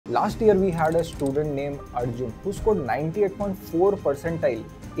Last year we had a student named Arjun who scored 98.4 percentile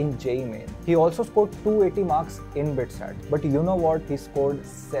in JEE main. He also scored 280 marks in BITSAT. But you know what? He scored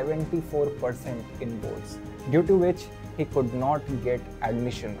 74% in boards, due to which he could not get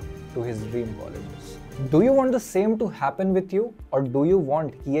admission to his dream colleges. Do you want the same to happen with you, or do you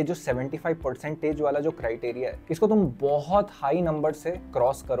want कि ये जो 75% वाला जो criteria है इसको तुम बहुत high number से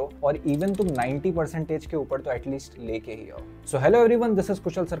क्रॉस करो और इवन तुम 90% के ऊपर तो एटलीस्ट लेके ही आओ. So hello everyone, this is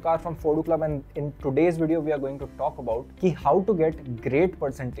Kushal Sarkar from phodu.club and in today's video we are going to talk about कि how to get great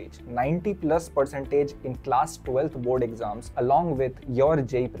percentage, 90+% in class 12th board exams along with your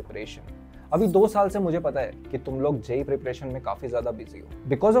JEE preparation. अभी 2 साल से मुझे पता है कि तुम लोग JEE प्रिपरेशन में काफी ज्यादा बिजी हो,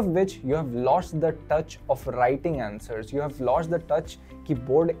 because of which you have lost the touch of writing answers, you have lost the touch कि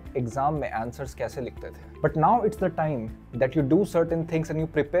बोर्ड एग्जाम में आंसर्स कैसे लिखते थे. But now it's the time that you do certain things and you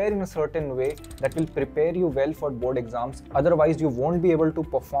prepare in a certain way that will prepare you well for board exams. Otherwise, you won't be able to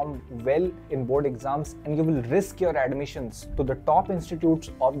perform well in board exams and you will risk your admissions to the top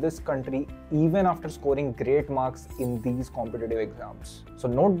institutes of this country even after scoring great marks in these competitive exams. So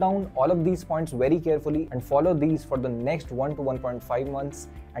note down all of these points very carefully and follow these for the next 1 to 1.5 months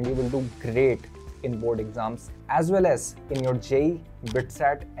and you will do great in board exams as well as in your JEE,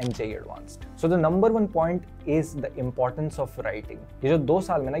 BITSAT and JEE Advanced. So the number one point is the importance of writing. ये जो 2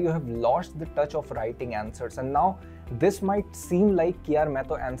 साल में ना you have lost the touch of writing answers and now this might seem like कि यार मैं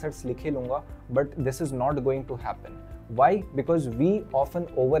तो answers लिख ही लूँगा, but this is not going to happen. Why? Because we often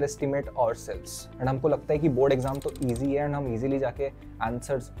overestimate ourselves and हमको लगता है कि बोर्ड एग्जाम तो easy है and हम easily जाके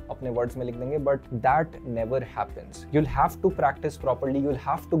answers अपने words में लिख देंगे, but that never happens. You'll have to practice properly, you'll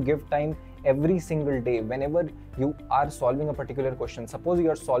have to give time every single day whenever you are solving a particular question. Suppose you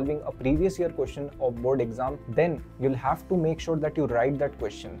are solving a previous year question of board exam, then you'll have to make sure that you write that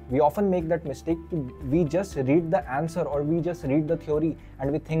question. We often make that mistake, we just read the answer or we just read the theory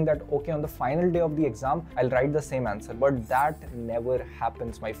and we think that okay, on the final day of the exam I'll write the same answer, but that never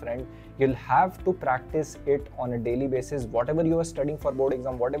happens, my friend. You'll have to practice it on a daily basis. Whatever you are studying for board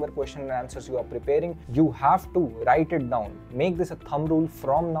exam, whatever question and answers you are preparing, you have to write it down. Make this a thumb rule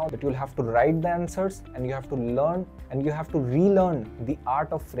from now that you'll have to write the answers and you have to learn and you have to relearn the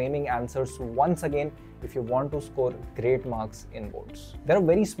art of framing answers once again if you want to score great marks in boards. There are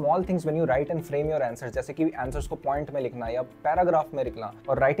very small things when you write and frame your answers, जैसे कि answers को point में लिखना या paragraph में लिखना,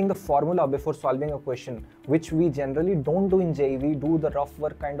 or writing the formula before solving a question, which we generally don't do in JEE. We do the rough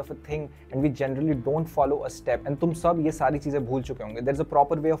work kind of a thing and we generally don't follow a step. And तुम सब ये सारी चीजें भूल चुके होंगे. There's a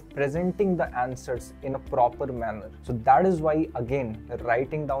proper way of presenting the answers in a proper manner. So that is why again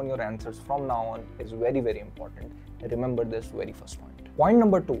writing down your answers from now on is very, very important. Remember this very first point. Point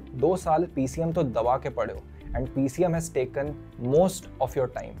number 2, 2 साल PCM तो दबा के पढ़े हो and PCM has taken most of your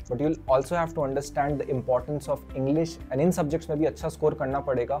time, but you'll also have to understand the importance of English and in subjects में भी अच्छा score करना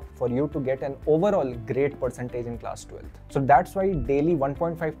पड़ेगा for you to get an overall great percentage in class 12th. So that's why daily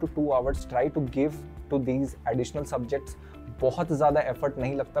 1.5 to 2 hours try to give to these additional subjects. बहुत ज़्यादा effort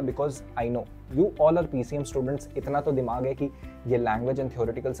नहीं लगता because I know you all are PCM students. इतना तो दिमाग है कि ये लैंग्वेज एंड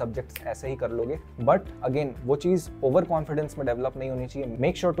थ्योरेटिकल सब्जेक्ट्स ऐसे ही कर लोगे, बट अगेन वो चीज़ ओवर कॉन्फिडेंस में डेवलप नहीं होनी चाहिए.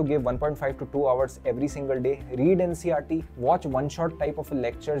 Make sure to give 1.5 to 2 hours every single day. Read NCERT, watch one shot type of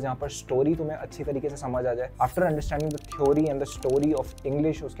lecture जहाँ पर स्टोरी तुम्हें अच्छी तरीके से समझ आ जाए. After understanding the theory and the story of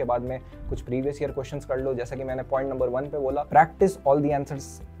English, उसके बाद में कुछ प्रीवियस ईयर क्वेश्चंस कर लो. जैसा कि मैंने पॉइंट नंबर 1 पे बोला, practice all the answers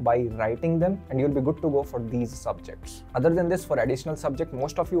by writing them and you will be good to go for these subjects. Other than this, for additional subject,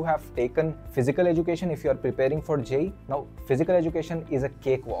 most of you have taken physical education if you are preparing for JEE. Now physical education is a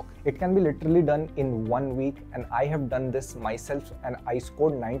cakewalk. It can be literally done in 1 week and I have done this myself and I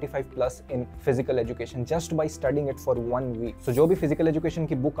scored 95+ in physical education just by studying it for 1 week. So जो भी physical education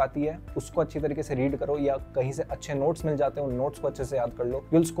की book आती है उसको अच्छी तरीके से read करो या कहीं से अच्छे नोट्स मिल जाते हैं उन नोट्स को अच्छे से याद कर लो.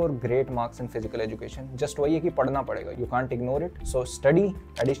 You'll score great marks in physical education. Just वही है कि पढ़ना पड़ेगा. You can't ignore it. So study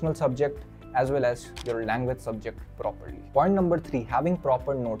additional subject as well as your language subject properly. Point number 3, having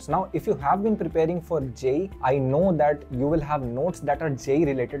proper notes. Now, if you have been preparing for JEE, I know that you will have notes that are JEE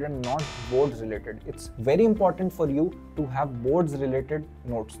related and not boards related. It's very important for you to have boards related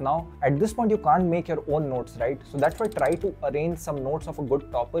notes. Now, at this point, you can't make your own notes, right? So that's why try to arrange some notes of a good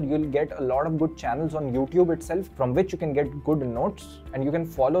topper. You'll get a lot of good channels on YouTube itself from which you can get good notes and you can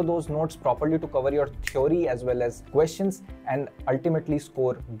follow those notes properly to cover your theory as well as questions and ultimately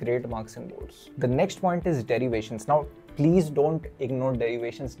score great marks in boards. The next point is derivations. Now, please don't ignore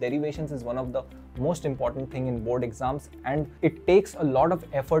derivations. Derivations is one of the most important thing in board exams, and it takes a lot of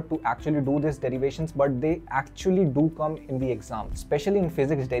effort to actually do these derivations, but they actually do come in the exam. Especially in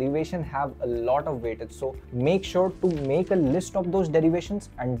physics, derivation have a lot of weightage, so make sure to make a list of those derivations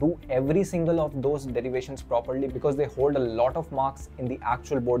and do every single of those derivations properly, because they hold a lot of marks in the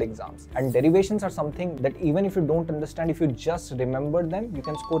actual board exams. And derivations are something that even if you don't understand, if you just remember them, you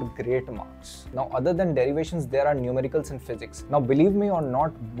can score great marks. Now, other than derivations, there are numericals in physics. Now, believe me or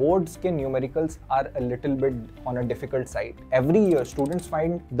not, boards ke numericals are a little bit on a difficult side. Every year, students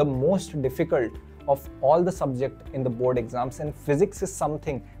find the most difficult of all the subject in the board exams, and physics is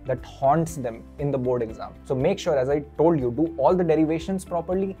something that haunts them in the board exam. So make sure, as I told you, do all the derivations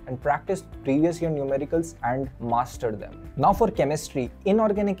properly and practice previous year numericals and master them. Now for chemistry,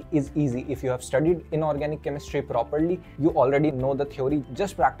 inorganic is easy. If you have studied inorganic chemistry properly, you already know the theory.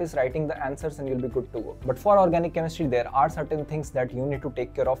 Just practice writing the answers and you'll be good to go. But for organic chemistry, there are certain things that you need to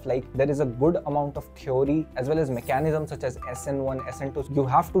take care of, like there is a good amount of theory as well as mechanisms such as SN1, SN2. You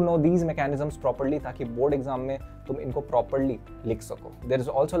have to know these mechanisms properly ताकि board exam में तुम इनको properly लिख सको. There is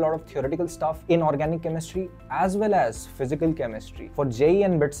also a lot of theoretical stuff in organic chemistry as well as physical chemistry. For JEE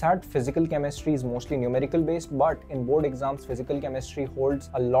and BITSAT, physical chemistry is mostly numerical based, but in board exams, physical chemistry holds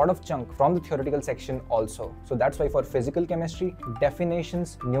a lot of chunk from the theoretical section also. So that's why for physical chemistry,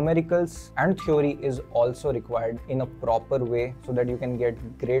 definitions, numericals and theory is also required in a proper way so that you can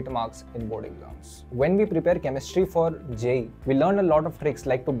get great marks in board exams. When we prepare chemistry for JEE, we learn a lot of tricks,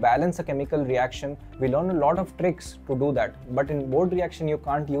 like to balance a chemical reaction. We learn a lot of tricks to do that, but in board reaction you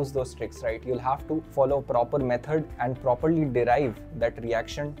can't use those tricks, right? You'll have to follow proper method and properly derive that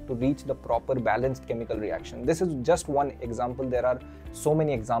reaction to reach the proper balanced chemical reaction. This is just one example. There are so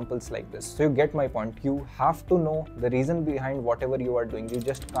many examples like this. So you get my point. You have to know the reason behind whatever you are doing. You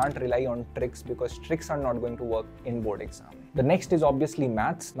just can't rely on tricks, because tricks are not going to work in board exam. The next is obviously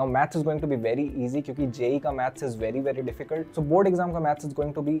maths. Now maths is going to be very easy because JEE ka maths is very difficult. So board exam ka maths is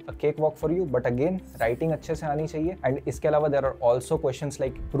going to be a cakewalk for you. But again, writing अच्छे से आनी चाहिए. And इसके अलावा there are also questions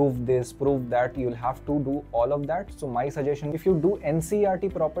like prove this, prove that. You'll have to do all of that. So my suggestion, if you do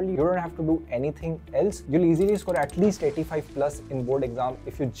NCERT properly, you don't have to do anything else. You'll easily score at least 85 plus in board exam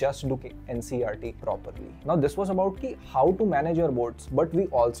if you just do NCERT properly. Now this was about how to manage your boards, but we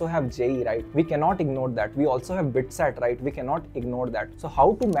also have JEE, right? We cannot ignore that. We also have BITSAT, right? We cannot ignore that. So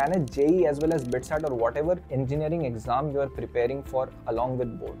how to manage JEE as well as BITSAT or whatever engineering exam you are preparing for along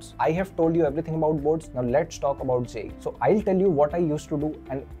with boards. I have told you everything about boards. Now let's talk about JEE. So I'll tell you what I used to do,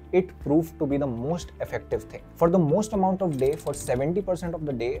 and it proved to be the most effective thing. For the most amount of day, for 70% of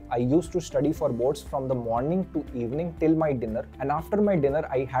the day, I used to study for boards from the morning to evening till my dinner. And after my dinner,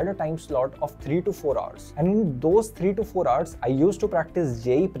 I had a time slot of 3 to 4 hours. And in those 3 to 4 hours, I used to practice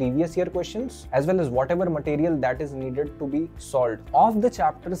JEE previous year questions as well as whatever material that is needed to be solved of the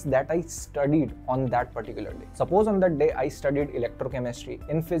chapters that I studied on that particular day. Suppose on that day, I studied electrochemistry.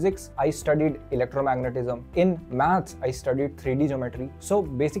 In physics, I studied electromagnetism. In maths, I studied 3D geometry. So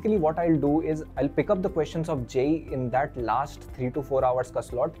basically, what I'll do is I'll pick up the questions of JEE in that last 3 to 4 hours ka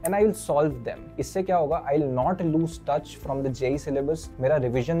slot and I will solve them. इससे क्या होगा? I'll not lose touch from the JEE syllabus. मेरा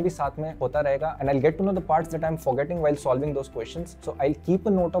revision भी साथ में होता रहेगा, and I'll get to know the parts that I'm forgetting while solving those questions. So I'll keep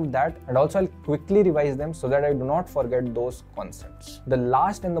a note of that, and also I'll quickly revise them so that I do not forget those concepts. The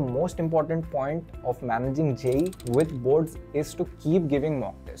last and the most important point of managing JEE with boards is to keep giving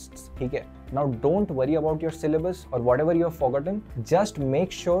mock tests. ठीक है? Now don't worry about your syllabus or whatever you have forgotten. Just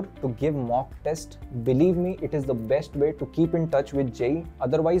make sure to give mock test. Believe me, it is the best way to keep in touch with JEE.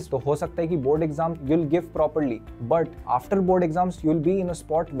 Otherwise, तो हो सकता है कि board exam you'll give properly, but after board exams you'll be in a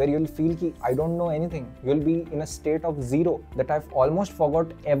spot where you'll feel कि I don't know anything. You'll be in a state of zero, that I've almost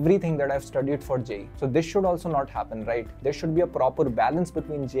forgot everything that I've studied for JEE. So this should also not happen, right? There should be a proper balance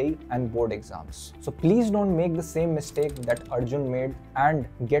between JEE and board exams. So please don't make the same mistake that Arjun made and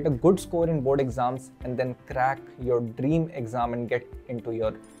get a good score in board exams and then crack your dream exam and get into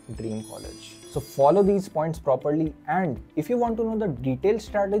your dream college. So follow these points properly, and if you want to know the detailed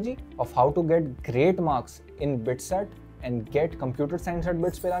strategy of how to get great marks in BITSAT and get computer science at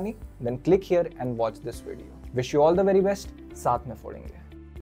BITS Pilani, then click here and watch this video. Wish you all the very best. साथ में फोड़ेंगे.